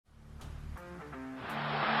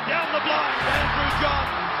gone.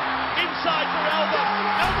 Inside for Albert.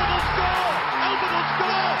 Albert will score. Albert will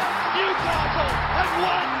score. Newcastle have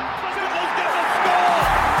won. Fiddler's going to score.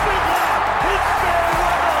 Fiddler, it's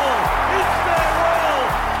farewell. It's farewell.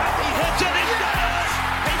 And he hits it. He's got it.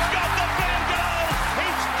 He's got the field goal.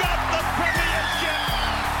 He's got the premiership.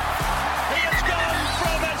 He has gone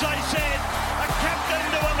from, as I said, a captain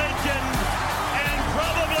to a legend, and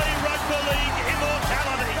probably rugby league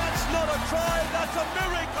immortality. That's not a try. That's a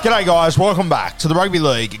miracle. G'day guys, welcome back to the Rugby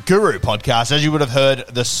League Guru podcast. As you would have heard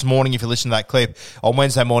this morning, if you listened to that clip, on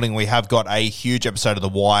Wednesday morning we have got a huge episode of The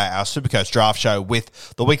Wire, our Supercoach draft show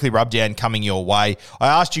with the weekly rubdown coming your way. I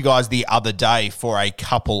asked you guys the other day for a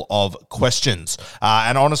couple of questions,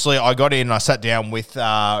 and honestly I got in and I sat down with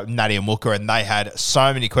Natty and Wooker, and they had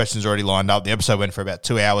so many questions already lined up. The episode went for about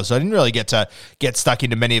 2 hours, so I didn't really get to get stuck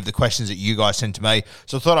into many of the questions that you guys sent to me,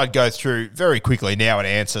 so I thought I'd go through very quickly now and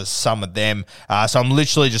answer some of them. So I'm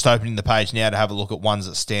literally just opening the page now to have a look at ones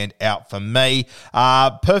that stand out for me.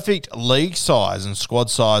 Perfect league size and squad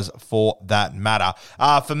size for that matter.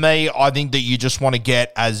 For me, I think that you just want to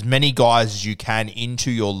get as many guys as you can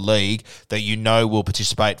into your league that you know will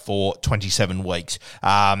participate for 27 weeks.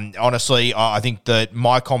 Honestly, I think that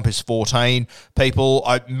my comp is 14 people.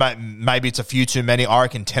 Maybe it's a few too many. I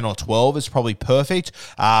reckon 10 or 12 is probably perfect.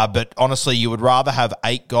 But honestly, you would rather have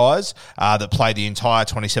 8 guys that play the entire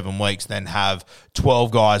 27 weeks than have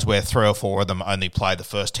 12 guys where 3 or 4 of them only play the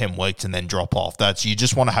first 10 weeks and then drop off. You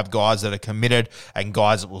just want to have guys that are committed and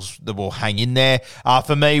guys that will hang in there.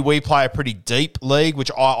 For me, we play a pretty deep league,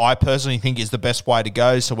 which I personally think is the best way to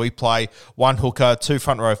go. So we play 1 hooker, 2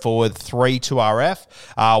 front row forward, 3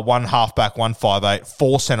 2RF, 1 halfback, 1 5'8",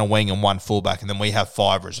 4 centre wing and 1 fullback, and then we have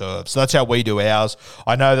 5 reserves. So that's how we do ours.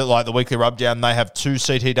 I know that like the weekly rubdown, they have 2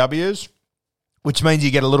 CTWs, which means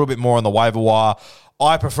you get a little bit more on the waiver wire.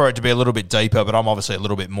 I prefer it to be a little bit deeper, but I'm obviously a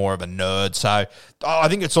little bit more of a nerd. So I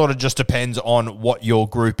think it sort of just depends on what your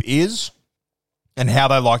group is and how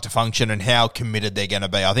they like to function and how committed they're going to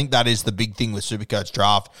be. I think that is the big thing with Supercoach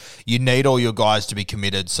Draft. You need all your guys to be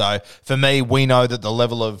committed. So for me, we know that the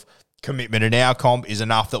level of commitment in our comp is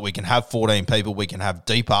enough that we can have 14 people, we can have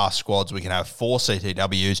deep-ass squads, we can have 4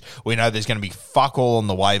 CTWs. We know there's going to be fuck all on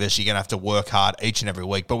the waivers. You're going to have to work hard each and every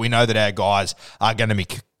week, but we know that our guys are going to be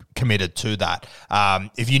committed to that.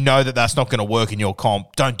 If you know that that's not going to work in your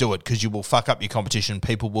comp, don't do it because you will fuck up your competition.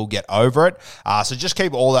 People will get over it. So just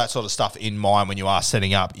keep all that sort of stuff in mind when you are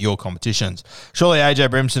setting up your competitions. Surely AJ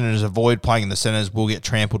Brimson and his avoid playing in the centres will get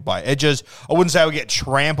trampled by edges. I wouldn't say we'll get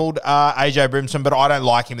trampled, AJ Brimson, but I don't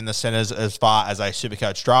like him in the centres as far as a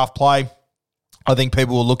Supercoach draft play. I think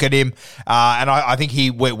people will look at him, and I think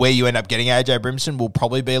where you end up getting AJ Brimson will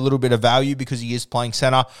probably be a little bit of value because he is playing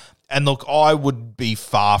centre. And look, I would be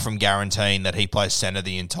far from guaranteeing that he plays centre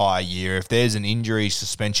the entire year. If there's an injury,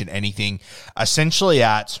 suspension, anything, essentially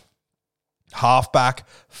at halfback,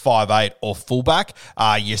 5'8", or fullback,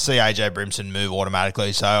 you see AJ Brimson move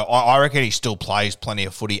automatically. So I reckon he still plays plenty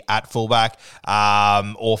of footy at fullback,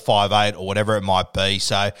 or 5'8", or whatever it might be.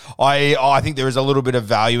 So I think there is a little bit of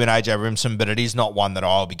value in AJ Brimson, but it is not one that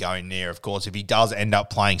I'll be going near. Of course, if he does end up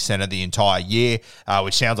playing centre the entire year,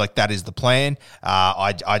 which sounds like that is the plan,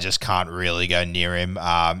 I just can't really go near him.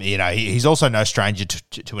 He's also no stranger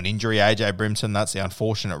to an injury, AJ Brimson. That's the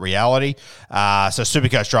unfortunate reality. So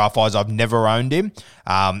Supercoach draft-wise, I've never owned him.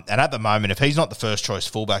 And at the moment, if he's not the first choice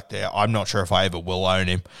fullback there, I'm not sure if I ever will own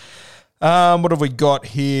him. What have we got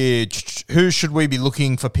here? Who should we be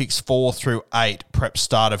looking for picks 4 through 8? Prep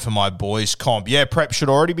started for my boys comp. Yeah, prep should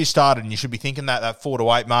already be started, and you should be thinking that 4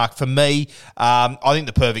 to 8 mark. For me, I think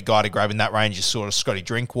the perfect guy to grab in that range is sort of Scotty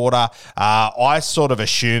Drinkwater. I sort of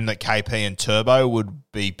assumed that KP and Turbo would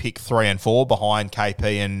be pick 3 and 4 behind KP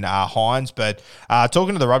and Hines, but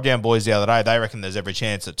talking to the Rubdown boys the other day, they reckon there's every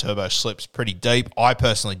chance that Turbo slips pretty deep. I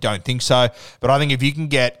personally don't think so, but I think if you can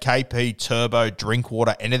get KP, Turbo,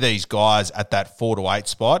 Drinkwater, any of these guys at that 4 to 8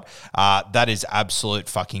 spot, that is absolute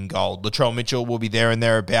fucking gold. Latrell Mitchell will be there and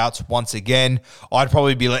thereabouts once again. I'd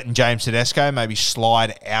probably be letting James Tedesco maybe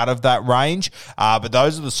slide out of that range, but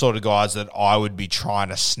those are the sort of guys that I would be trying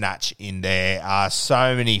to snatch in there.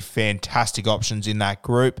 So many fantastic options in that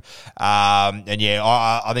group, and yeah,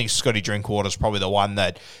 I think Scotty Drinkwater is probably the one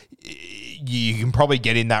that you can probably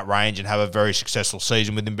get in that range and have a very successful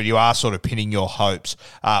season with him, but you are sort of pinning your hopes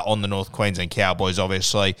on the North Queensland Cowboys,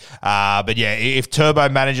 obviously. But yeah, if Turbo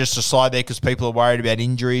manages to slide there because people are worried about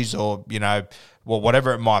injuries or,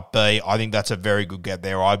 whatever it might be, I think that's a very good get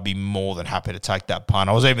there. I'd be more than happy to take that punt.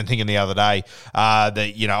 I was even thinking the other day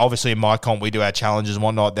that, obviously in my comp, we do our challenges and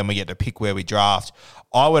whatnot, then we get to pick where we draft.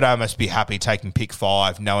 I would almost be happy taking pick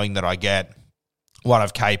 5, knowing that I get one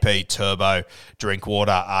of KP, Turbo,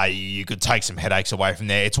 Drinkwater, you could take some headaches away from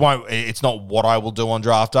there. It's not what I will do on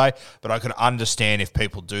draft day, but I could understand if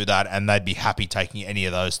people do that and they'd be happy taking any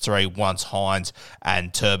of those three once Hines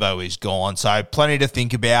and Turbo is gone. So plenty to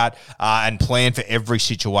think about and plan for every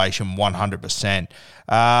situation 100%.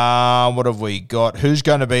 What have we got? Who's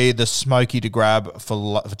going to be the smoky to grab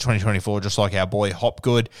for 2024, just like our boy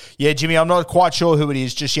Hopgood? Yeah, Jimmy, I'm not quite sure who it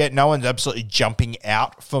is just yet. No one's absolutely jumping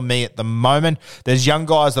out for me at the moment. There's young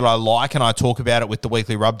guys that I like, and I talk about it with the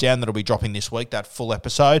weekly rubdown that'll be dropping this week, that full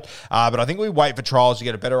episode. But I think we wait for trials to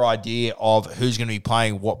get a better idea of who's going to be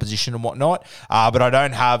playing what position and whatnot. But I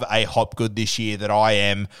don't have a Hopgood this year that I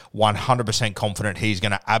am 100% confident he's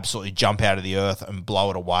going to absolutely jump out of the earth and blow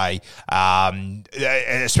it away.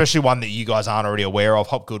 Especially one that you guys aren't already aware of.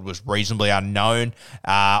 Hopgood was reasonably unknown.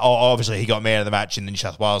 Obviously, he got man of the match in the New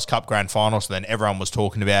South Wales Cup Grand Final, so then everyone was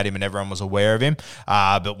talking about him and everyone was aware of him.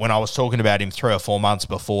 But when I was talking about him 3 or 4 months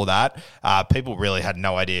before that, people really had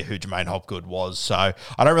no idea who Jermaine Hopgood was. So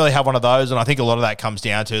I don't really have one of those, and I think a lot of that comes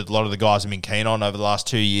down to a lot of the guys I've been keen on over the last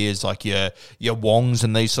 2 years, like your Wongs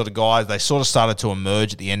and these sort of guys. They sort of started to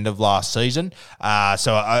emerge at the end of last season.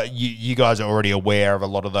 So you guys are already aware of a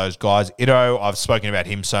lot of those guys. Ito, I've spoken about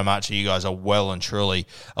him so much, so you guys are well and truly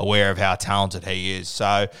aware of how talented he is.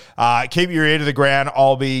 So keep your ear to the ground.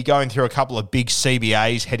 I'll be going through a couple of big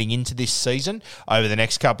CBAs heading into this season over the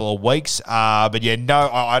next couple of weeks. But yeah, no,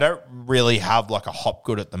 I don't really have like a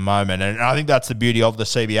Hopgood at the moment. And I think that's the beauty of the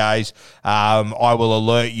CBAs. I will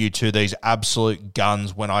alert you to these absolute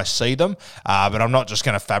guns when I see them, but I'm not just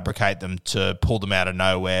going to fabricate them to pull them out of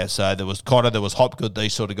nowhere. So there was Cotter, there was Hopgood,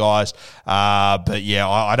 these sort of guys. But yeah,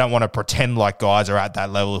 I don't want to pretend like guys are at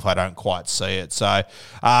that level if I don't quite see it. So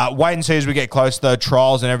wait and see as we get close to the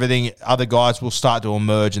trials and everything. Other guys will start to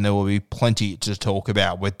emerge and there will be plenty to talk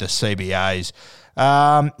about with the CBAs.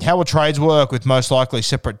 How will trades work with most likely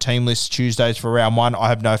separate team lists Tuesdays for round one? I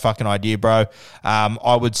have no fucking idea, bro.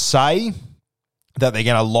 I would say that they're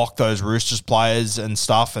going to lock those Roosters players and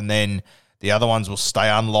stuff, and then the other ones will stay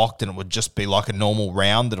unlocked, and it would just be like a normal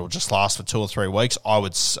round that'll just last for 2 or 3 weeks. I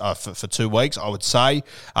would for 2 weeks, I would say,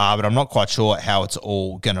 but I'm not quite sure how it's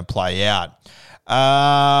all going to play out.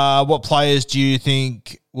 What players do you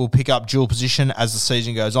think will pick up dual position as the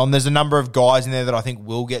season goes on? There's a number of guys in there that I think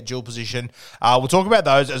will get dual position. We'll talk about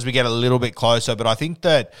those as we get a little bit closer, but I think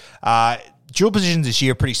that dual positions this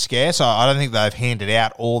year are pretty scarce. I don't think they've handed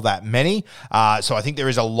out all that many. So I think there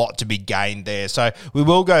is a lot to be gained there. So we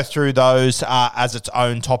will go through those as its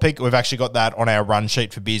own topic. We've actually got that on our run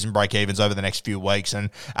sheet for beers and break-evens over the next few weeks. And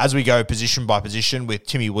as we go position by position with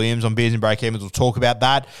Timmy Williams on beers and break-evens, we'll talk about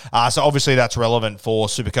that. So obviously that's relevant for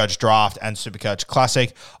Supercoach Draft and Supercoach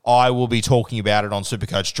Classic. I will be talking about it on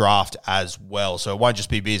Supercoach Draft as well. So it won't just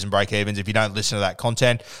be beers and break-evens. If you don't listen to that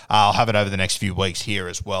content, I'll have it over the next few weeks here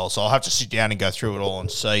as well. So I'll have to sit down and go through it all and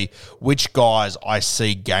see which guys I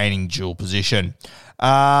see gaining dual position.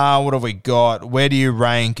 What have we got? Where do you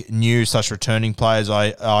rank new/returning players,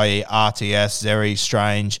 i.e. RTS, Zeri,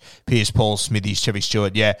 Strange, Pierce Paul, Smithies, Chevy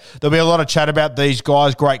Stewart? Yeah, there'll be a lot of chat about these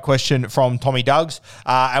guys. Great question from Tommy Duggs,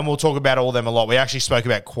 and we'll talk about all of them a lot. We actually spoke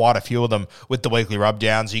about quite a few of them with the weekly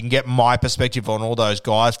rubdowns. You can get my perspective on all those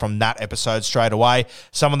guys from that episode straight away.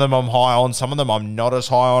 Some of them I'm high on, some of them I'm not as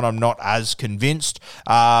high on. I'm not as convinced.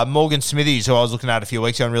 Morgan Smithies, who I was looking at a few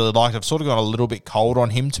weeks ago and really liked, I've sort of gone a little bit cold on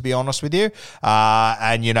him, to be honest with you.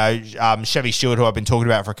 And, you know, Chevy Stewart, who I've been talking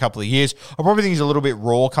about for a couple of years, I probably think he's a little bit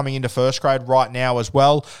raw coming into first grade right now as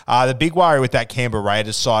well. The big worry with that Canberra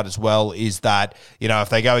Raiders side as well is that, you know, if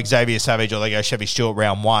they go Xavier Savage or they go Chevy Stewart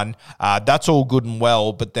round one, that's all good and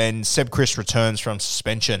well, but then Seb Chris returns from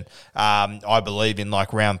suspension, I believe, in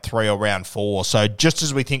like round 3 or round 4. So just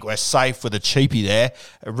as we think we're safe with a cheapie there,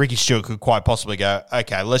 Ricky Stewart could quite possibly go,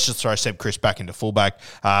 okay, let's just throw Seb Chris back into fullback.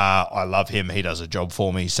 I love him. He does a job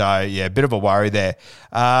for me. So, yeah, a bit of a worry there.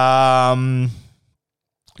 Do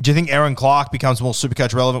you think Aaron Clark becomes more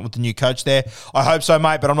Supercoach relevant with the new coach there? I hope so,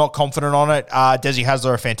 mate, but I'm not confident on it. Desi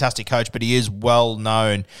Hasler, a fantastic coach, but he is well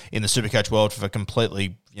known in the Supercoach world for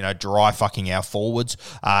completely, you know, dry fucking our forwards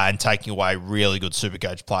and taking away really good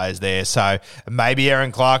Supercoach players there. So maybe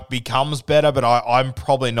Aaron Clark becomes better, but I'm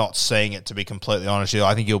probably not seeing it, to be completely honest with you.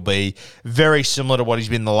 I think he'll be very similar to what he's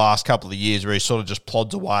been the last couple of years, where he sort of just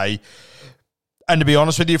plods away. And to be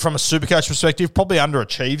honest with you, from a Supercoach perspective, probably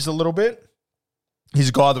underachieves a little bit. He's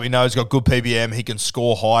a guy that we know has got good PBM. He can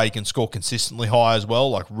score high. He can score consistently high as well,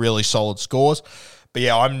 like really solid scores. But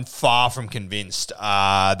yeah, I'm far from convinced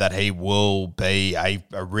that he will be a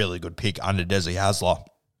really good pick under Desi Hasler.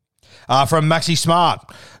 From Maxi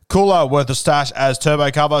Smart. Cooler worth a stash as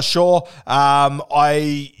turbo cover, sure.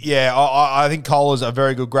 I think Kohler's a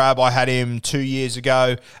very good grab. I had him 2 years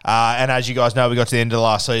ago, and as you guys know, we got to the end of the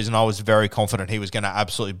last season. I was very confident he was going to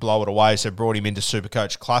absolutely blow it away, so brought him into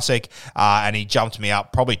Supercoach Classic, and he jumped me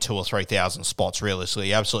up probably 2,000 or 3,000 spots. Realistically,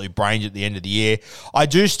 he absolutely brained at the end of the year. I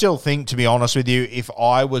do still think, to be honest with you,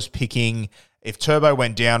 if Turbo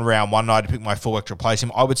went down round one night to pick my fullback to replace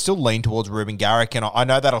him, I would still lean towards Ruben Garrick. And I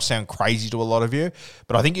know that'll sound crazy to a lot of you,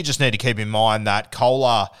 but I think you just need to keep in mind that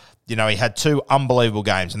Kohler, he had 2 unbelievable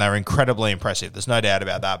games and they were incredibly impressive. There's no doubt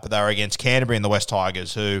about that. But they were against Canterbury and the West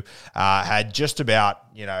Tigers, who had just about,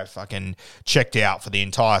 fucking checked out for the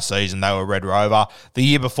entire season. They were Red Rover. The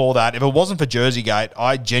year before that, if it wasn't for Jerseygate,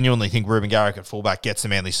 I genuinely think Ruben Garrick at fullback gets the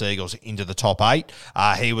Manly Seagulls into the top 8.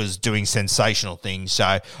 He was doing sensational things.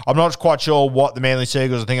 So I'm not quite sure what the Manly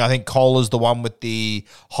Seagulls are thinking. I think Kohler's the one with the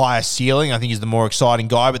higher ceiling. I think he's the more exciting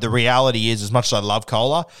guy. But the reality is, as much as I love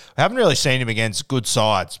Kohler, I haven't really seen him against good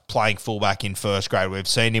sides playing fullback in first grade. We've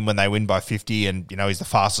seen him when they win by 50 and, he's the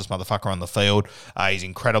fastest motherfucker on the field. He's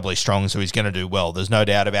incredibly strong, so he's going to do well. There's no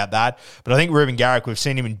doubt about that. But I think Ruben Garrick, we've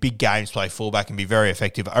seen him in big games play fullback and be very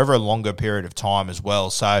effective over a longer period of time as well.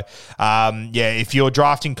 So, if you're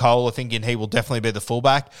drafting Kohler thinking he will definitely be the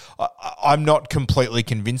fullback, I'm not completely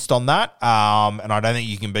convinced on that. And I don't think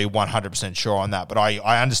you can be 100% sure on that. But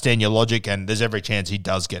I understand your logic, and there's every chance he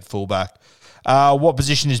does get fullback. What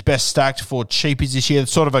position is best stacked for cheapies this year?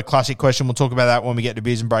 It's sort of a classic question. We'll talk about that when we get to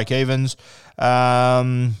beers and break evens.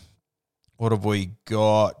 What have we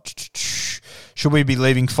got? Should we be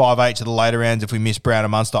leaving 5'8" to the later rounds if we miss Brown and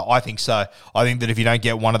Munster? I think so. I think that if you don't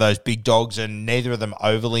get one of those big dogs, and neither of them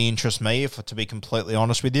overly interest me, to be completely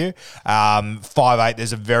honest with you, 5'8",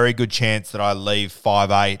 there's a very good chance that I leave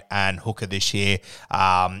 5'8" and hooker this year,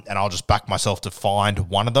 and I'll just back myself to find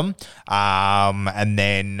one of them. And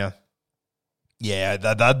then... yeah,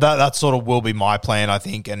 that sort of will be my plan, I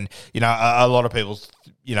think. And, a lot of people,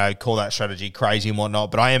 call that strategy crazy and whatnot.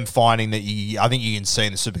 But I am finding that I think you can see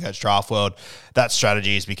in the Supercoach draft world, that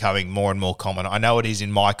strategy is becoming more and more common. I know it is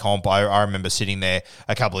in my comp. I remember sitting there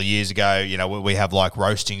a couple of years ago, we have like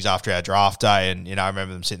roastings after our draft day. And, I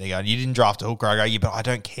remember them sitting there going, you didn't draft a hooker. I go, yeah, but I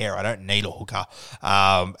don't care. I don't need a hooker.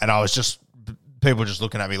 And I was just... people just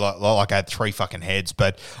looking at me like I had 3 fucking heads.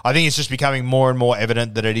 But I think it's just becoming more and more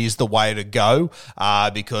evident that it is the way to go,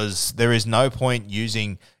 because there is no point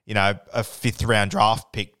using, a 5th round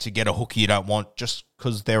draft pick to get a hooker you don't want just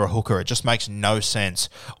because they're a hooker. It just makes no sense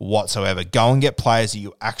whatsoever. Go and get players that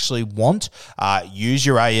you actually want, use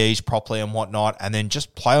your AEs properly and whatnot, and then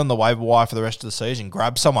just play on the waiver wire for the rest of the season.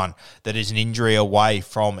 Grab someone that is an injury away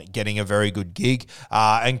from getting a very good gig,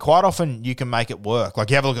 and quite often you can make it work. Like,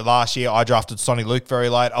 you have a look at last year, I drafted Sonny Luke very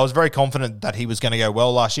late. I was very confident that he was going to go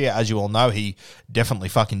well last year. As you all know, he definitely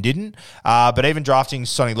fucking didn't. But even drafting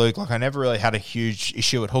Sonny Luke, I never really had a huge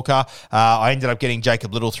issue at hooker. I ended up getting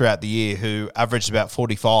Jacob Little throughout the year, who averaged about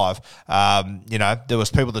 45. There was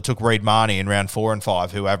people that took Reid Marnie in round 4 and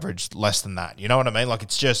 5 who averaged less than that. You know what I mean? Like,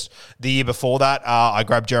 it's just the year before that, I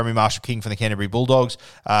grabbed Jeremy Marshall-King from the Canterbury Bulldogs.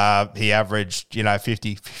 He averaged,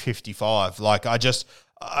 50, 55. Like, I just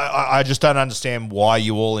don't understand why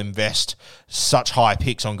you all invest such high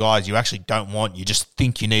picks on guys you actually don't want. You just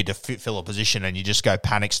think you need to fill a position and you just go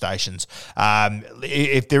panic stations.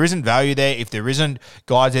 If there isn't value there, if there isn't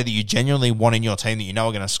guys there that you genuinely want in your team that you know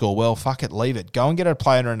are going to score well, fuck it, leave it. Go and get a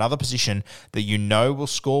player in another position that you know will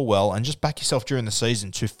score well, and just back yourself during the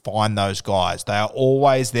season to find those guys. They are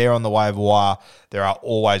always there on the waiver wire. There are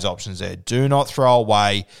always options there. Do not throw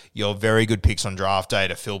away your very good picks on draft day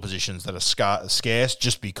to fill positions that are scarce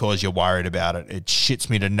just because you're worried about it. It shits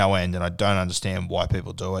me to no end, and I don't understand why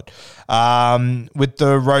people do it. With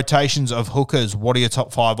the rotations of hookers, what are your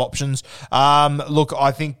top 5 options? Look,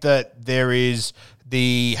 I think that there is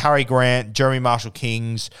the Harry Grant, Jeremy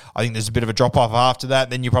Marshall-Kings. I think there's a bit of a drop-off after that.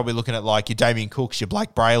 Then you're probably looking at like your Damien Cooks, your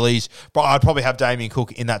Blake Brayleys. But I'd probably have Damien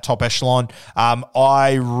Cook in that top echelon.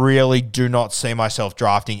 I really do not see myself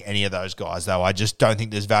drafting any of those guys, though. I just don't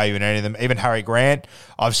think there's value in any of them. Even Harry Grant,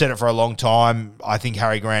 I've said it for a long time. I think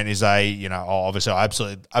Harry Grant is obviously I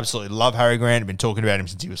absolutely love Harry Grant. I've been talking about him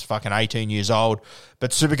since he was fucking 18 years old.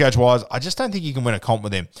 But Supercoach-wise, I just don't think you can win a comp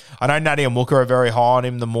with him. I know Natty and Mooker are very high on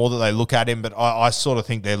him the more that they look at him, but I sort of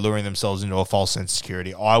think they're luring themselves into a false sense of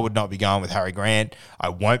security. I would not be going with Harry Grant. I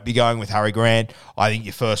won't be going with Harry Grant. I think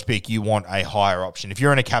your first pick, you want a higher option. If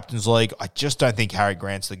you're in a captain's league, I just don't think Harry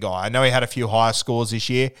Grant's the guy. I know he had a few higher scores this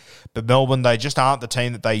year, but Melbourne, they just aren't the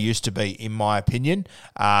team that they used to be, in my opinion.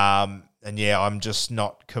 And yeah, I'm just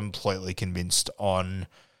not completely convinced on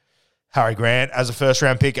Harry Grant as a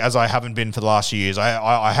first-round pick, as I haven't been for the last few years.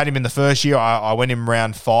 I had him in the first year. I went in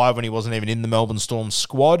round 5 when he wasn't even in the Melbourne Storm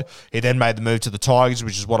squad. He then made the move to the Tigers,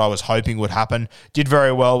 which is what I was hoping would happen. Did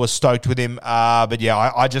very well, was stoked with him. But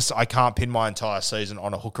yeah, I can't pin my entire season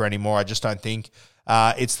on a hooker anymore. I just don't think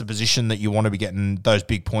it's the position that you want to be getting those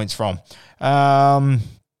big points from.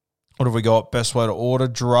 What have we got? Best way to order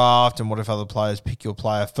draft, and what if other players pick your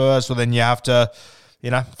player first? Well, then you have to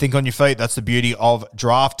think on your feet. That's the beauty of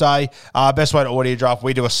draft day. Best way to order your draft,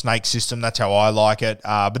 we do a snake system. That's how I like it.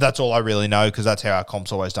 But that's all I really know because that's how our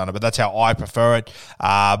comp's always done it. But that's how I prefer it.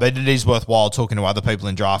 But it is worthwhile talking to other people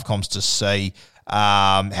in draft comps to see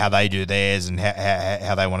how they do theirs and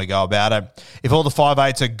how they want to go about it. If all the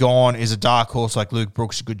 5'8s are gone, is a dark horse like Luke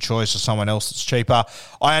Brooks a good choice or someone else that's cheaper?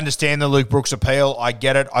 I understand the Luke Brooks appeal. I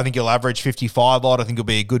get it. I think he'll average 55 odd. I think he'll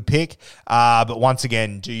be a good pick. But once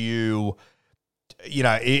again, do you...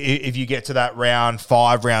 if you get to that round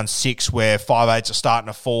 5, round 6, where 5'8s are starting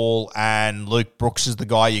to fall and Luke Brooks is the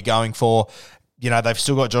guy you're going for, they've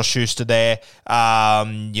still got Josh Schuster there.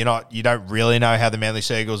 You don't really know how the Manly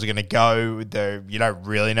Seagulls are going to go. You don't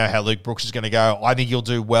really know how Luke Brooks is going to go. I think he'll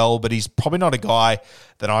do well, but he's probably not a guy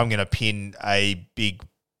that I'm going to pin a big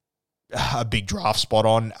draft spot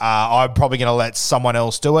on. I'm probably going to let someone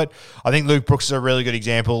else do it. I think Luke Brooks is a really good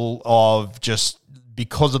example of just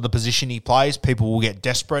because of the position he plays, people will get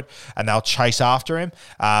desperate and they'll chase after him.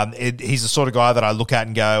 He's the sort of guy that I look at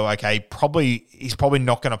and go, okay, he's probably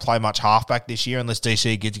not going to play much halfback this year unless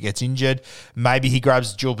DC gets injured. Maybe he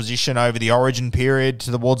grabs dual position over the origin period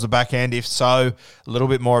towards the back end. If so, a little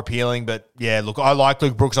bit more appealing. But yeah, look, I like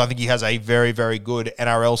Luke Brooks. I think he has a very, very good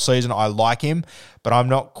NRL season. I like him, but I'm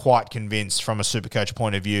not quite convinced from a Supercoach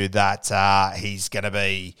point of view that he's going to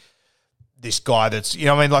be this guy that's,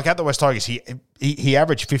 like at the West Tigers, he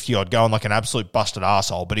averaged 50 odd going like an absolute busted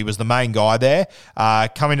arsehole, but he was the main guy there.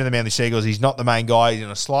 Coming to the Manly Seagulls, he's not the main guy. He's in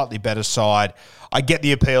a slightly better side. I get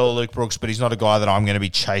the appeal of Luke Brooks, but he's not a guy that I'm going to be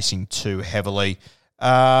chasing too heavily.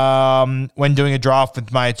 When doing a draft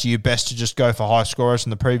with mates, you best to just go for high scorers from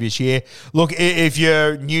the previous year. Look, if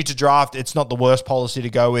you're new to draft, it's not the worst policy to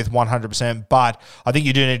go with 100%, but I think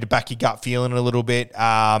you do need to back your gut feeling a little bit.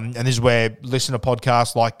 And this is where listen to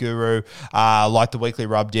podcasts like Guru, like the Weekly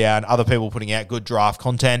Rubdown, other people putting out good draft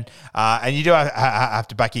content, and you do have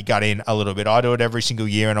to back your gut in a little bit. I do it every single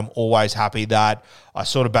year, and I'm always happy that I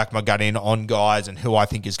sort of back my gut in on guys and who I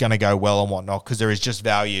think is going to go well and whatnot, because there is just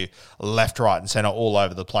value left, right, and centre all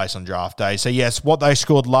over the place on draft day. So yes, what they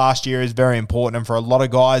scored last year is very important, and for a lot of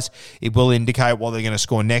guys, it will indicate what they're going to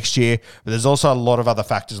score next year. But there's also a lot of other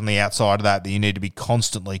factors on the outside of that you need to be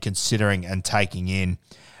constantly considering and taking in.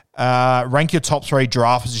 Rank your top 3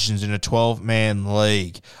 draft positions in a 12-man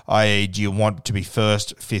league, i.e. do you want to be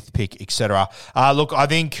first, 5th pick, etc.? Look, I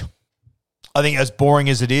think as boring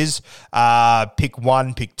as it is, pick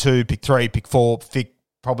 1, pick 2, pick 3, pick 4, pick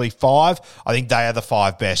probably 5. I think they are the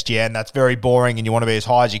 5 best, yeah, and that's very boring, and you want to be as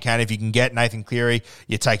high as you can. If you can get Nathan Cleary,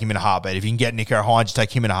 you take him in a heartbeat. If you can get Nico Hines, you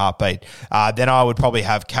take him in a heartbeat. Then I would probably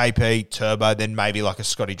have KP, Turbo, then maybe like a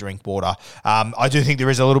Scotty Drinkwater. I do think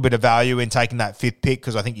there is a little bit of value in taking that 5th pick,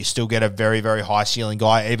 because I think you still get a very, very high ceiling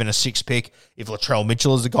guy, even a 6th pick. If Latrell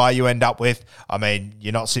Mitchell is the guy you end up with, I mean,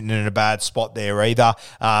 you're not sitting in a bad spot there either.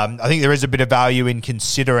 I think there is a bit of value in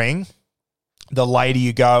considering the later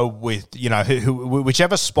you go with,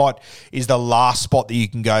 whichever spot is the last spot that you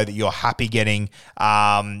can go that you're happy getting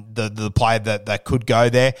the player that could go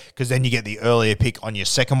there, because then you get the earlier pick on your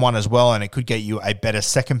second one as well, and it could get you a better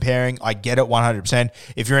second pairing. I get it 100%.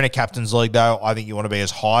 If you're in a captain's league, though, I think you want to be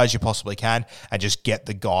as high as you possibly can and just get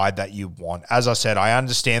the guy that you want. As I said, I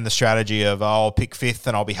understand the strategy of, I'll pick 5th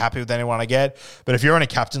and I'll be happy with anyone I get. But if you're in a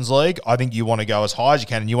captain's league, I think you want to go as high as you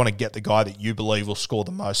can, and you want to get the guy that you believe will score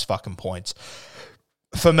the most fucking points.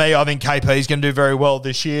 For me, I think KP is going to do very well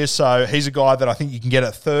this year, so he's a guy that I think you can get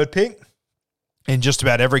at 3rd pick in just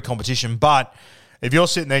about every competition. But if you're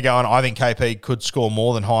sitting there going, I think KP could score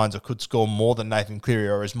more than Hines or could score more than Nathan Cleary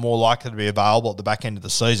or is more likely to be available at the back end of the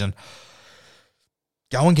season,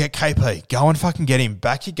 go and get KP. Go and fucking get him.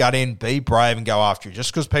 Back your gut in. Be brave and go after it.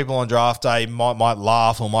 Just because people on draft day might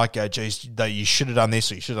laugh or might go, geez, you should have done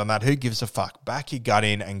this or you should have done that. Who gives a fuck? Back your gut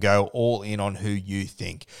in and go all in on who you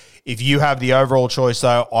think. If you have the overall choice,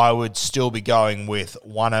 though, I would still be going with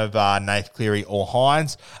one of Nathan Cleary or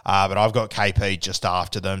Hines, but I've got KP just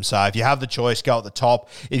after them. So if you have the choice, go at the top.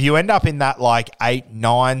 If you end up in that 8,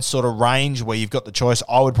 9 sort of range where you've got the choice,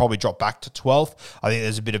 I would probably drop back to 12th. I think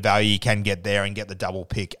there's a bit of value you can get there and get the double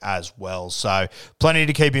pick as well. So plenty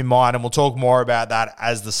to keep in mind, and we'll talk more about that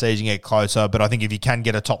as the season gets closer. But I think if you can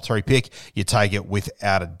get a top 3 pick, you take it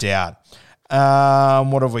without a doubt.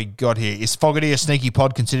 What have we got here? Is Fogarty a sneaky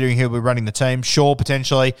pod considering he'll be running the team? Sure,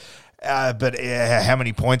 potentially. But how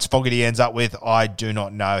many points Fogarty ends up with, I do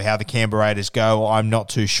not know. How the Canberra Raiders go, I'm not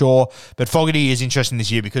too sure. But Fogarty is interesting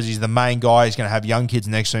this year because he's the main guy. He's going to have young kids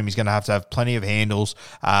next to him. He's going to have plenty of handles.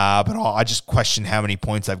 But I just question how many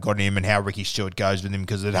points they've got in him and how Ricky Stewart goes with him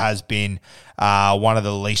because it has been one of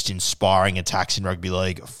the least inspiring attacks in rugby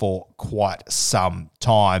league for quite some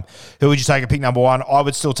time. Who would you take at pick number 1? I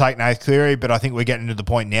would still take Nath Cleary, but I think we're getting to the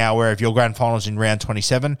point now where if your grand final's in round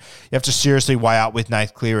 27, you have to seriously weigh up with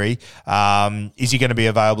Nath Cleary. Is he going to be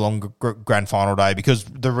available on grand final day? Because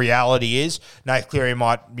the reality is Nath Cleary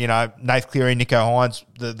Nath Cleary, Nico Hines,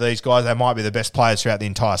 these guys, they might be the best players throughout the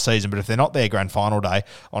entire season, but if they're not there grand final day,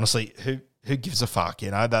 honestly, who gives a fuck?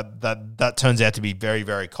 That turns out to be very,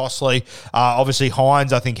 very costly. Obviously,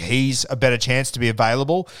 Hines, I think he's a better chance to be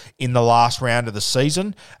available in the last round of the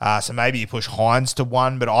season. So maybe you push Hines to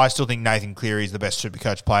 1, but I still think Nathan Cleary is the best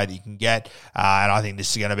Supercoach player that you can get. And I think this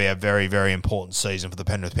is going to be a very, very important season for the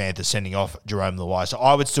Penrith Panthers sending off Jerome Luai. So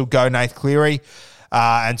I would still go Nathan Cleary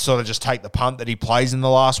and sort of just take the punt that he plays in the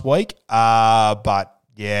last week. But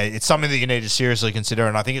yeah, it's something that you need to seriously consider,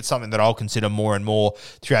 and I think it's something that I'll consider more and more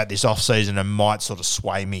throughout this off-season and might sort of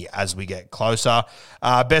sway me as we get closer.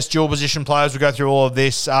 Best dual position players, we'll go through all of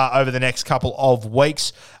this over the next couple of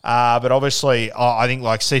weeks, but obviously I think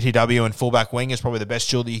like CTW and fullback wing is probably the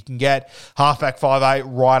best dual that you can get. Halfback 5'8",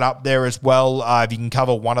 right up there as well. If you can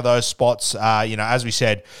cover one of those spots, as we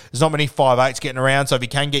said, there's not many 5'8s getting around, so if you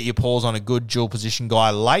can get your paws on a good dual position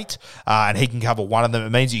guy late, and he can cover one of them,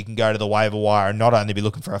 it means you can go to the waiver wire and not only be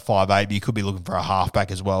looking for a 5'8", but you could be looking for a halfback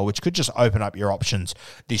as well, which could just open up your options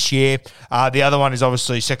this year. The other one is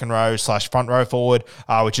obviously second row / front row forward,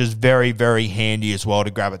 which is very, very handy as well to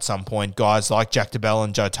grab at some point. Guys like Jack DeBell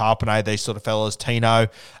and Joe Tarpanay, these sort of fellas, Tino,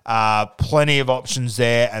 plenty of options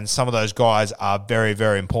there, and some of those guys are very,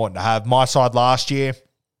 very important to have. My side last year,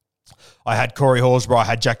 I had Corey Horsburgh, I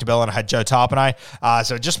had Jack DeBell, and I had Joe Tarpanay.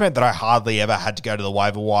 So it just meant that I hardly ever had to go to the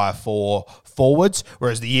waiver wire for forwards,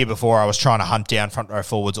 whereas the year before I was trying to hunt down front row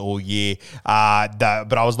forwards all year. But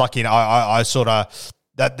I was lucky, and I sort of...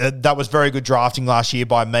 That was very good drafting last year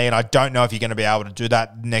by me, and I don't know if you're going to be able to do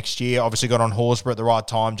that next year. Obviously got on Horsburgh at the right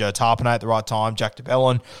time, Joe Tarpanay at the right time, Jack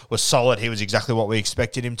DeBellin was solid. He was exactly what we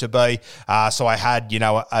expected him to be. So I had,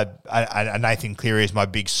 a Nathan Cleary as my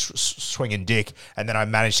big swinging dick, and then I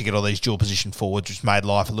managed to get all these dual position forwards, which made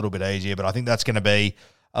life a little bit easier. But I think that's going to be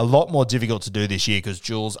a lot more difficult to do this year because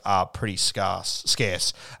duels are pretty scarce.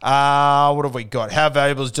 What have we got? How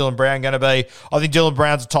valuable is Dylan Brown going to be? I think Dylan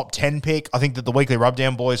Brown's a top 10 pick. I think that the Weekly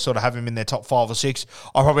Rubdown boys sort of have him in their top 5 or 6.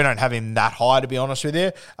 I probably don't have him that high, to be honest with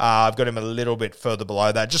you. I've got him a little bit further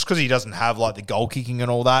below that just because he doesn't have like the goal kicking and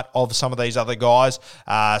all that of some of these other guys.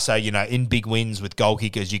 So, in big wins with goal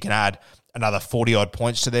kickers, you can add another 40-odd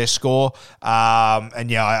points to their score.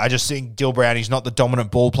 I just think Dill Brown, he's not the dominant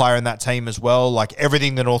ball player in that team as well. Like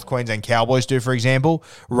everything the North Queensland Cowboys do, for example,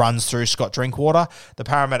 runs through Scott Drinkwater. The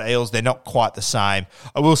Parramatta Eels, they're not quite the same.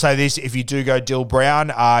 I will say this, if you do go Dill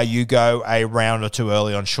Brown, you go a round or two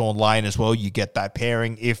early on Sean Lane as well. You get that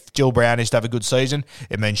pairing. If Dill Brown is to have a good season,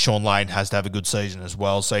 it means Sean Lane has to have a good season as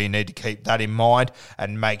well. So you need to keep that in mind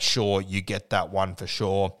and make sure you get that one for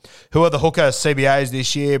sure. Who are the hooker CBAs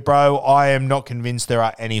this year, bro? I am not convinced there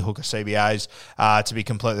are any hooker CBAs, to be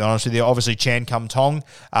completely honest with you. Obviously, Chan Kum Tong,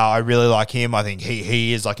 I really like him. I think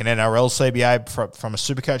he is like an NRL CBA from a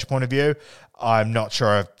Supercoach point of view. I'm not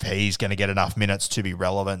sure if he's going to get enough minutes to be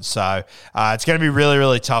relevant. So it's going to be really,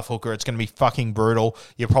 really tough, hooker. It's going to be fucking brutal.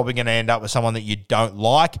 You're probably going to end up with someone that you don't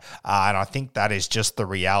like. And I think that is just the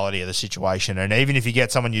reality of the situation. And even if you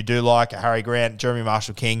get someone you do like, Harry Grant, Jeremy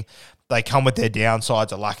Marshall-King, they come with their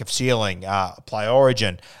downsides, a lack of ceiling, play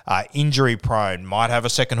origin, injury prone, might have a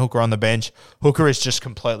second hooker on the bench. Hooker is just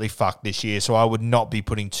completely fucked this year, so I would not be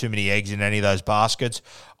putting too many eggs in any of those baskets.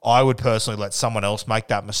 I would personally let someone else make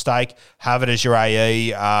that mistake. Have it as your AE.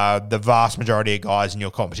 The vast majority of guys in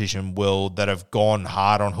your competition that have gone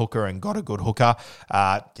hard on hooker and got a good hooker.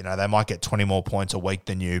 They might get 20 more points a week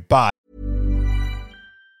than you, but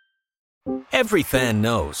every fan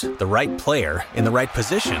knows the right player in the right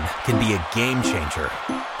position can be a game changer.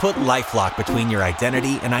 Put LifeLock between your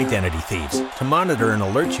identity and identity thieves to monitor and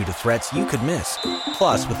alert you to threats you could miss.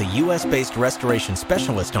 Plus, with a U.S.-based restoration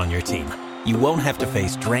specialist on your team, you won't have to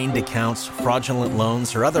face drained accounts, fraudulent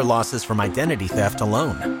loans, or other losses from identity theft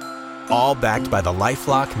alone. All backed by the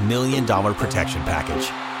LifeLock $1 Million Protection Package.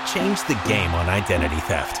 Change the game on identity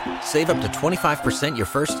theft. Save up to 25% your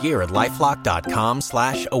first year at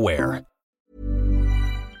LifeLock.com/aware.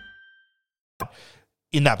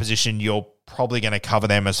 in that position, you're probably going to cover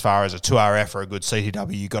them as far as a 2RF or a good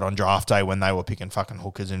CTW you got on draft day when they were picking fucking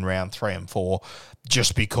hookers in round 3 and 4,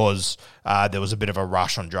 just because there was a bit of a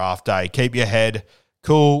rush on draft day. Keep your head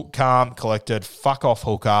cool, calm, collected. Fuck off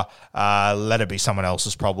hooker. Let it be someone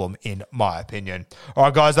else's problem, in my opinion. All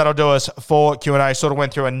right, guys, that'll do us for Q&A. Sort of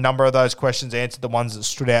went through a number of those questions, answered the ones that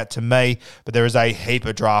stood out to me, but there is a heap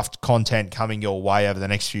of draft content coming your way over the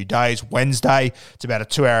next few days. Wednesday, it's about a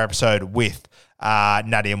 2-hour episode with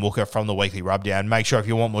Natty and Wooker from the Weekly Rubdown. Make sure if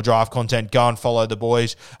you want more draft content, go and follow the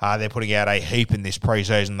boys. They're putting out a heap in this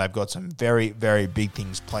preseason. They've got some very, very big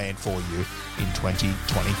things planned for you in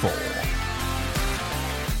 2024.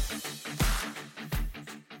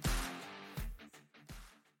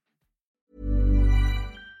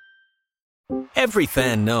 Every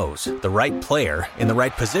fan knows the right player in the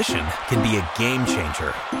right position can be a game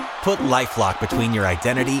changer. Put LifeLock between your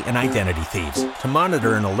identity and identity thieves to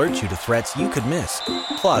monitor and alert you to threats you could miss.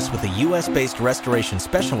 Plus, with a U.S.-based restoration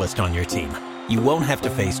specialist on your team, you won't have to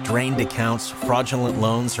face drained accounts, fraudulent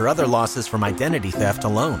loans, or other losses from identity theft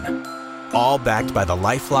alone. All backed by the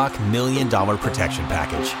LifeLock $1 Million Protection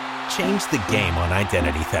Package. Change the game on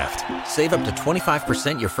identity theft. Save up to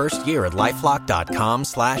 25% your first year at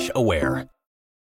LifeLock.com/aware.